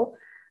well.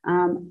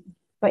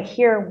 But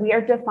here we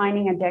are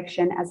defining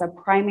addiction as a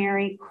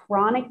primary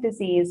chronic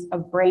disease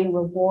of brain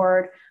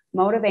reward,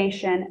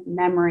 motivation,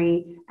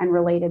 memory, and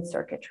related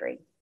circuitry.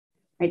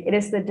 Right? It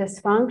is the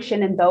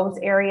dysfunction in those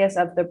areas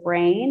of the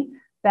brain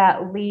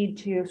that lead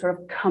to sort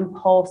of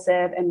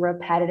compulsive and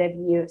repetitive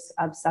use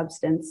of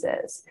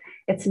substances.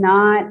 It's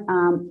not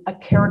a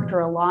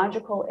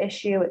characterological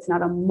issue. It's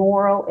not a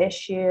moral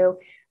issue.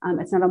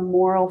 It's not a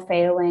moral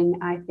failing,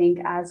 I think,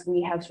 as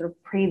we have sort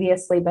of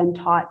previously been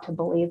taught to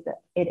believe that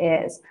it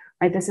is.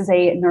 Right? This is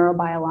a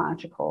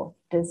neurobiological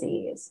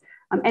disease,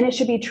 and it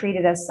should be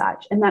treated as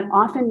such. And that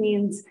often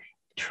means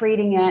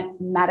treating it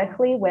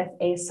medically with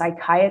a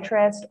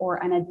psychiatrist or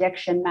an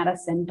addiction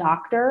medicine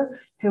doctor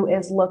who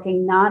is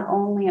looking not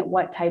only at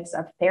what types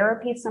of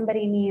therapy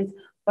somebody needs,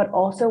 but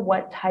also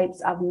what types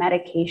of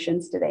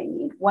medications do they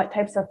need? What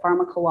types of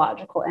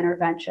pharmacological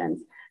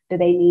interventions do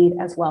they need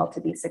as well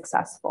to be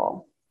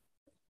successful?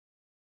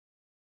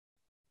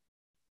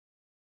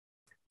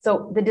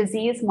 So the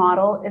disease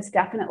model is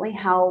definitely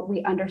how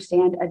we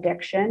understand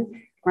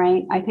addiction,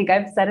 right? I think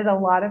I've said it a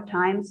lot of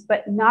times,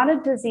 but not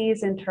a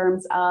disease in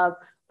terms of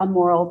a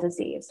moral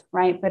disease,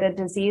 right? But a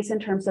disease in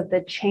terms of the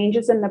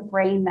changes in the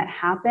brain that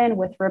happen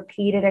with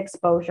repeated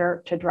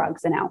exposure to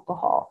drugs and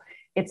alcohol.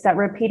 It's that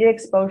repeated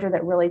exposure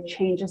that really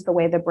changes the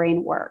way the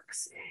brain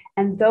works.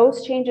 And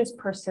those changes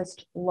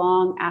persist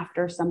long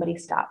after somebody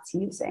stops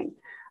using.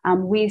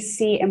 We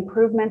see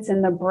improvements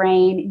in the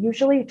brain,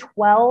 usually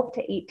 12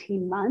 to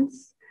 18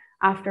 months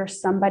after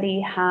somebody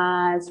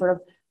has sort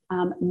of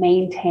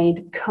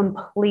maintained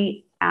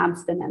complete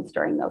abstinence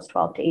during those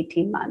 12 to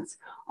 18 months.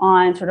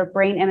 On sort of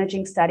brain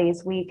imaging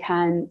studies, we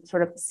can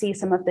sort of see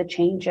some of the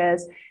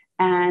changes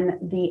and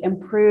the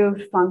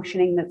improved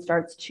functioning that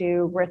starts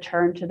to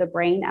return to the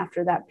brain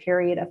after that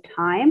period of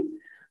time.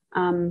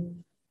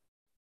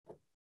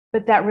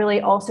 But that really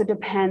also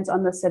depends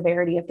on the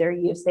severity of their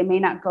use. They may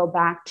not go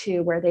back to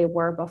where they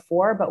were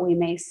before, but we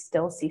may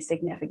still see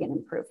significant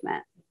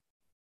improvement.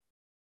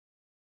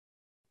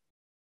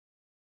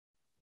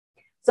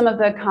 Some of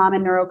the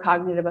common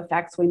neurocognitive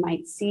effects we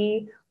might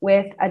see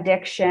with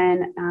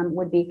addiction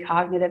would be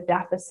cognitive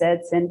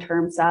deficits in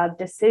terms of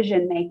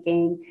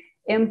decision-making,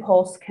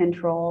 impulse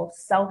control,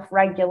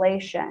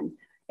 self-regulation.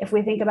 If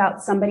we think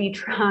about somebody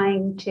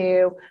trying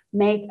to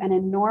make an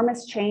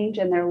enormous change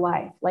in their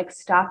life, like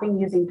stopping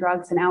using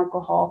drugs and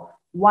alcohol,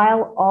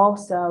 while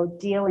also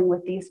dealing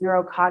with these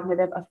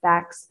neurocognitive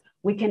effects,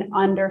 we can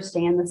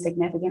understand the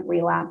significant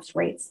relapse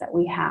rates that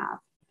we have,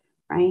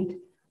 right?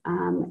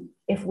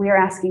 If we're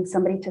asking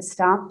somebody to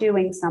stop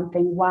doing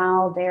something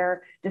while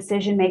their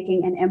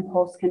decision-making and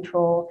impulse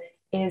control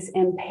is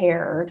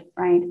impaired,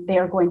 right, they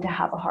are going to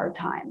have a hard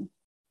time.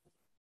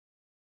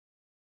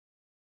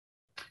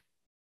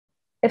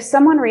 If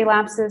someone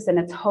relapses and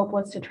it's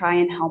hopeless to try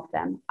and help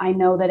them, I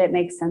know that it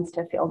makes sense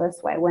to feel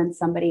this way when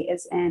somebody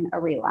is in a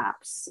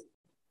relapse.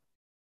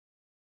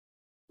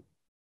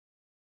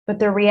 But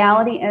the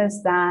reality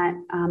is that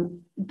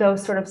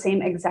those sort of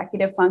same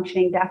executive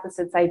functioning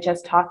deficits I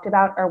just talked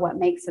about are what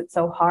makes it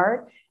so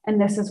hard. And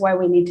this is why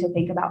we need to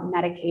think about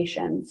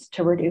medications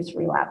to reduce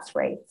relapse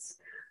rates,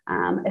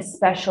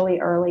 especially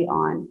early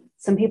on.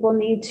 Some people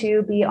need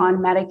to be on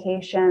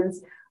medications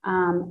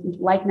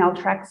like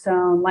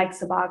naltrexone, like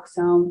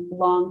Suboxone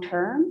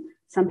long-term.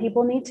 Some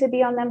people need to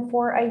be on them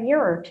for a year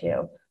or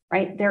two,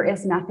 right? There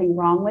is nothing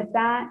wrong with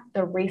that.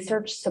 The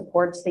research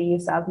supports the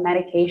use of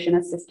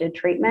medication-assisted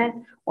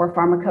treatment or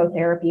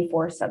pharmacotherapy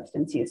for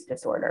substance use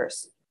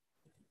disorders.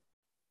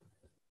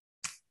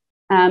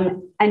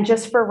 And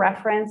just for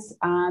reference,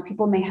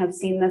 people may have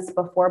seen this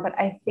before, but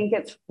I think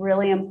it's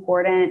really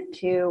important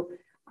to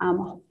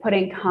put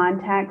in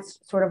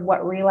context sort of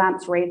what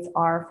relapse rates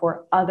are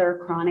for other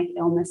chronic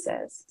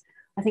illnesses.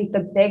 I think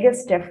the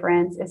biggest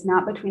difference is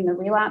not between the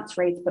relapse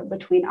rates, but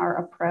between our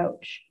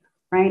approach,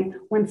 right?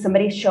 When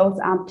somebody shows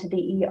up to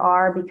the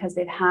ER because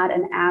they've had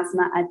an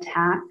asthma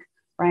attack,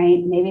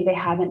 right? Maybe they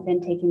haven't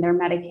been taking their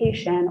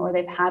medication or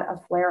they've had a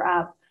flare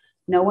up.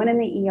 No one in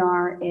the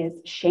ER is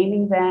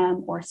shaming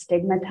them or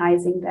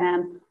stigmatizing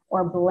them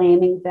or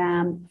blaming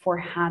them for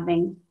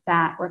having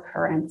that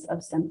recurrence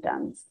of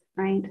symptoms,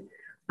 right?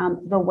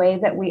 The way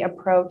that we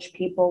approach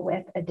people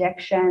with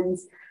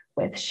addictions,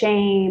 with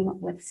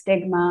shame, with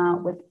stigma,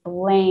 with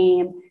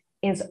blame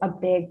is a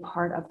big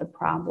part of the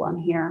problem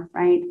here,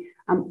 right?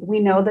 We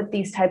know that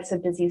these types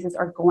of diseases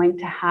are going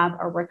to have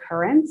a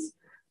recurrence.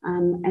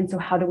 And so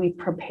how do we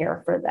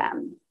prepare for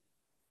them?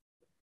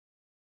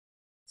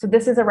 So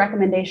this is a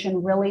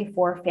recommendation really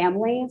for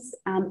families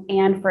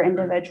and for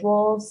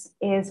individuals,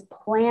 is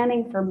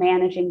planning for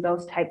managing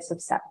those types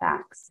of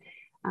setbacks.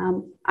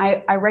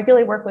 I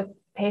regularly work with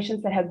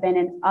patients that have been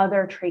in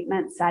other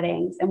treatment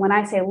settings. And when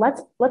I say,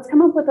 let's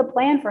come up with a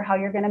plan for how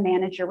you're going to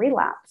manage your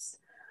relapse,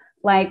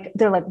 like,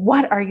 they're like,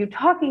 what are you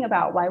talking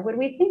about? Why would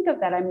we think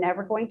of that? I'm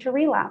never going to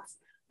relapse.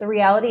 The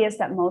reality is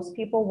that most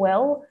people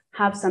will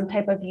have some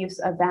type of use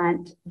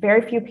event.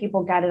 Very few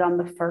people get it on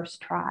the first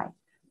try,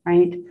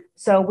 right?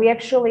 So we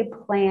actually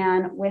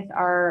plan with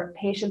our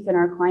patients and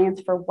our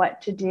clients for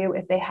what to do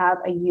if they have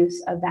a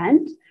use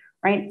event,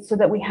 right? So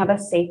that we have a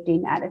safety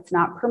net. It's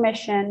not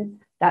permission.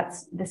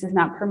 This is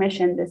not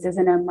permission. This is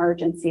an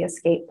emergency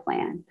escape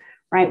plan,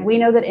 right? We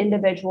know that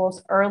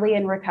individuals early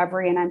in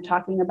recovery, and I'm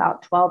talking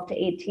about 12 to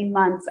 18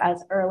 months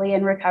as early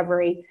in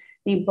recovery,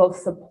 need both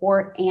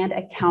support and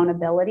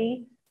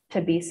accountability to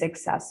be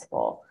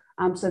successful.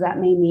 So that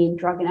may mean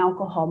drug and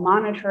alcohol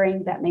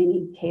monitoring, that may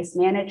mean case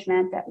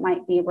management, that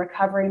might be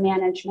recovery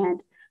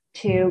management,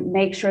 to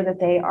make sure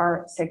that they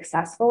are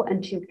successful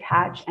and to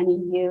catch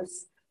any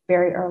use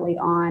very early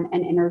on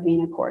and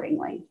intervene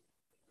accordingly.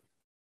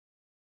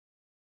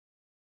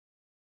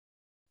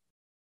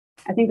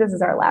 I think this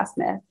is our last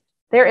myth.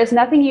 There is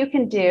nothing you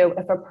can do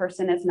if a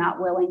person is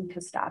not willing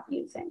to stop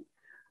using.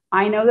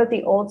 I know that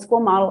the old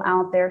school model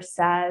out there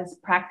says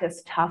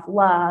practice tough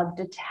love,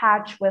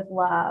 detach with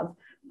love,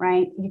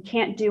 right? You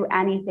can't do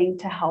anything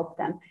to help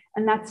them.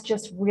 And that's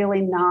just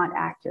really not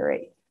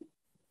accurate.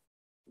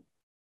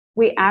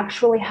 We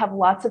actually have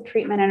lots of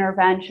treatment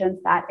interventions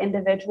that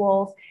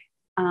individuals,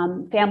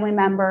 family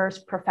members,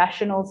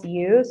 professionals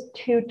use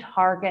to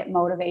target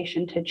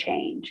motivation to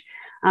change.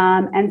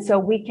 And so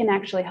we can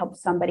actually help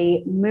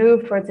somebody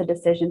move towards a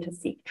decision to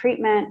seek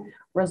treatment,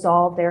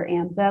 resolve their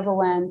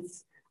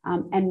ambivalence,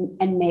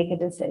 and make a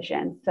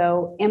decision.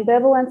 So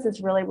ambivalence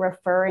is really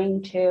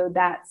referring to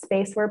that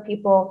space where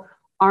people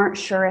aren't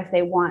sure if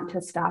they want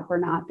to stop or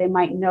not. They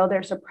might know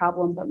there's a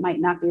problem, but might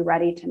not be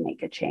ready to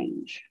make a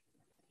change.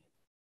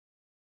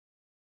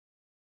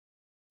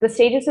 The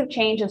stages of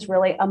change is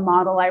really a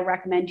model I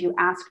recommend you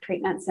ask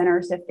treatment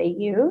centers if they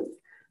use,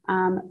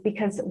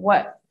 because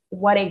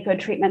what a good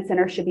treatment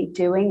center should be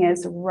doing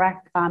is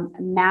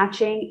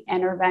matching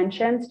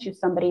interventions to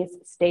somebody's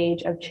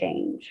stage of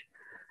change.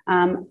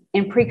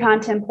 In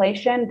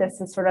pre-contemplation,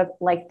 this is sort of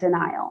like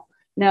denial.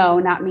 No,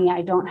 not me.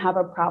 I don't have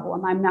a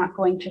problem. I'm not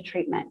going to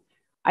treatment.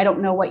 I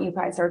don't know what you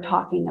guys are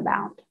talking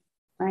about,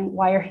 right?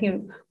 Why are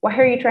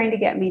you trying to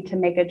get me to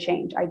make a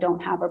change? I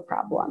don't have a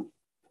problem.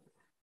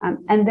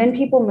 And then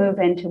people move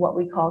into what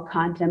we call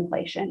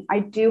contemplation. I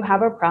do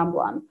have a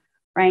problem,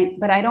 right?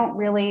 But I don't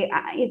really,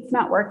 it's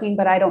not working,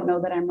 but I don't know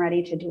that I'm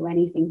ready to do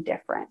anything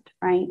different,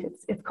 right?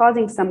 It's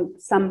causing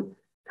some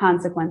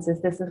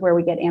consequences. This is where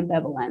we get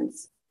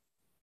ambivalence.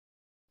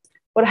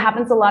 What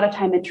happens a lot of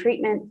time in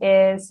treatment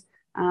is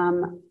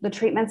the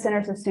treatment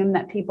centers assume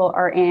that people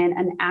are in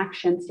an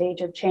action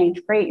stage of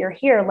change. Great, you're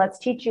here. Let's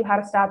teach you how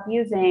to stop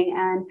using,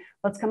 and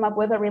let's come up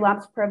with a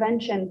relapse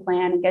prevention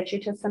plan and get you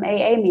to some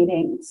AA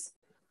meetings.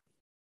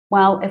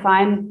 Well, if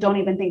I don't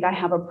even think I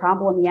have a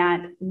problem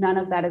yet, none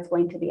of that is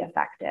going to be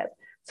effective.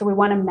 So we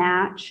want to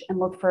match and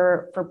look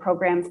for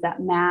programs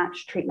that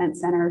match treatment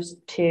centers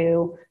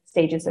to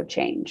stages of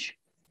change.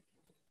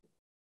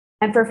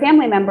 And for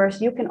family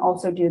members, you can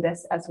also do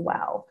this as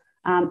well.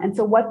 And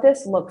so what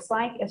this looks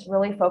like is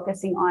really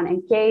focusing on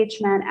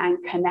engagement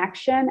and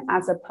connection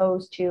as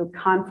opposed to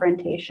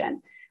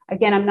confrontation.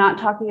 Again, I'm not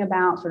talking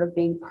about sort of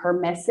being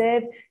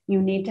permissive.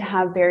 You need to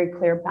have very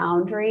clear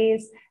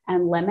boundaries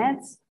and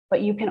limits,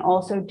 but you can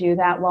also do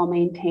that while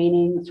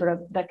maintaining sort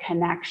of the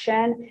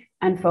connection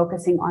and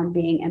focusing on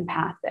being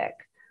empathic.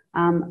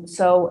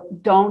 So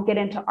don't get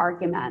into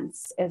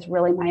arguments is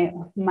really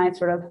my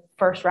sort of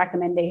first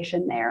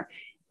recommendation there.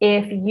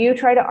 If you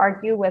try to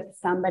argue with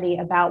somebody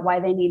about why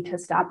they need to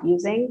stop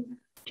using,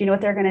 do you know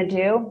what they're going to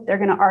do? They're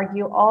going to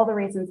argue all the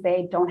reasons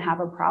they don't have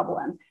a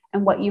problem.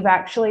 And what you've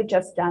actually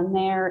just done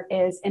there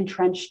is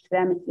entrenched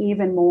them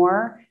even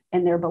more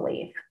in their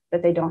belief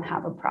that they don't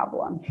have a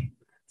problem.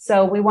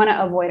 So we want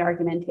to avoid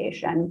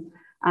argumentation.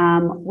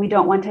 We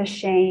don't want to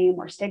shame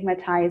or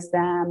stigmatize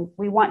them.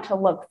 We want to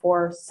look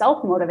for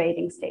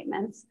self-motivating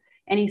statements,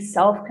 any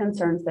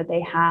self-concerns that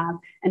they have,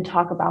 and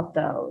talk about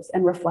those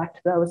and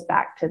reflect those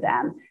back to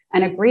them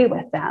and agree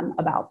with them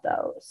about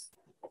those.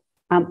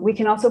 We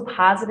can also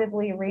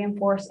positively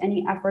reinforce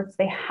any efforts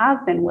they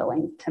have been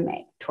willing to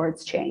make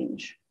towards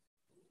change.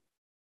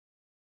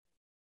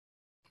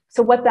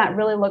 So what that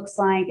really looks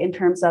like in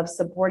terms of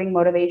supporting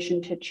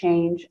motivation to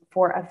change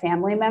for a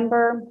family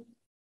member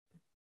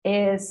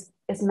is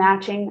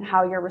matching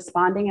how you're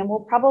responding. And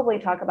we'll probably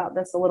talk about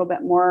this a little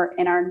bit more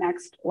in our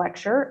next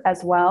lecture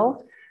as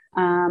well,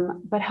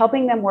 but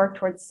helping them work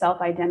towards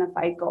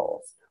self-identified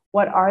goals.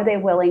 What are they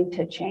willing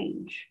to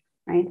change,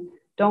 right?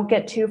 Don't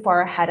get too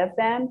far ahead of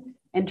them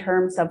in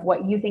terms of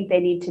what you think they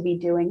need to be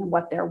doing and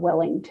what they're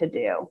willing to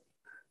do.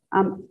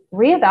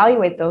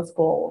 Reevaluate those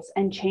goals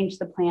and change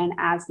the plan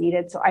as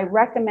needed. So I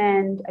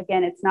recommend,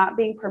 again, it's not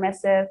being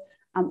permissive.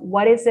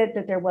 What is it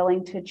that they're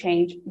willing to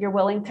change? You're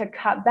willing to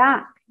cut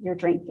back your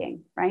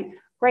drinking, right?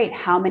 Great.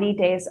 How many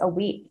days a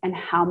week and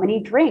how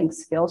many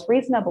drinks feels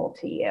reasonable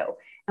to you?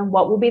 And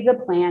what will be the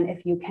plan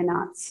if you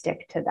cannot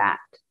stick to that,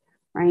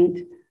 right?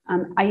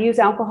 I use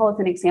alcohol as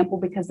an example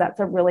because that's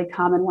a really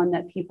common one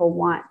that people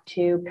want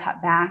to cut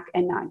back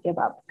and not give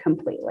up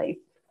completely.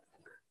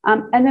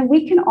 And then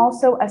we can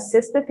also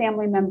assist the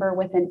family member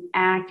with an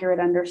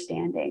accurate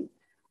understanding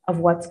of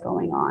what's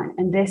going on.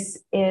 And this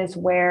is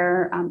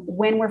where,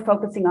 when we're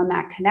focusing on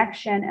that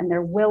connection and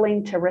they're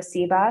willing to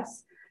receive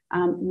us,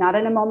 not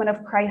in a moment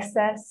of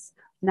crisis,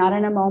 not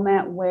in a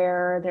moment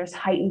where there's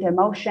heightened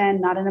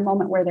emotion, not in a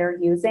moment where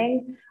they're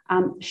using,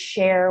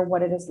 share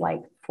what it is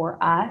like for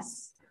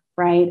us,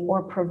 right?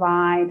 Or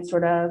provide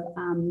sort of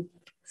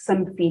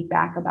some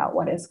feedback about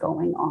what is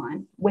going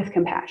on with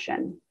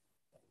compassion.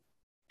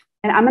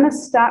 And I'm going to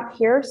stop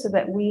here so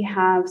that we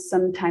have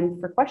some time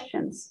for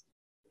questions.